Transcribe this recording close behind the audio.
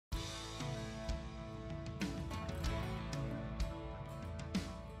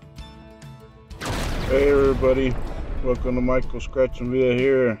Hey everybody, welcome to Michael Scratchingville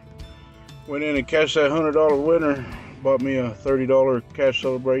here. Went in and cashed that $100 winner. Bought me a $30 cash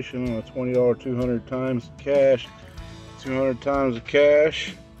celebration and a $20 200 times cash. 200 times the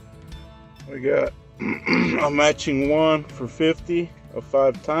cash. We got a matching one for 50, a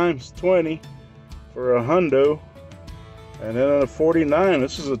 5 times 20 for a hundo, and then a 49.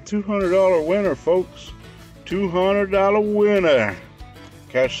 This is a $200 winner, folks. $200 winner.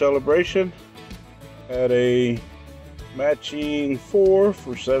 Cash celebration. Had a matching 4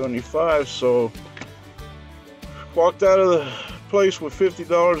 for 75, so walked out of the place with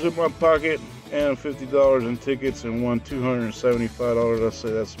 $50 in my pocket and $50 in tickets and won $275. I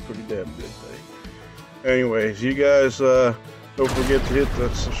say that's a pretty damn good day. Anyways, you guys don't forget to hit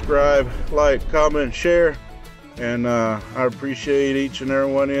the subscribe, like, comment, share, and I appreciate each and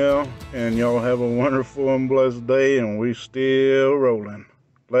every one of y'all, and y'all have a wonderful and blessed day, and we still rolling.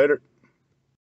 Later.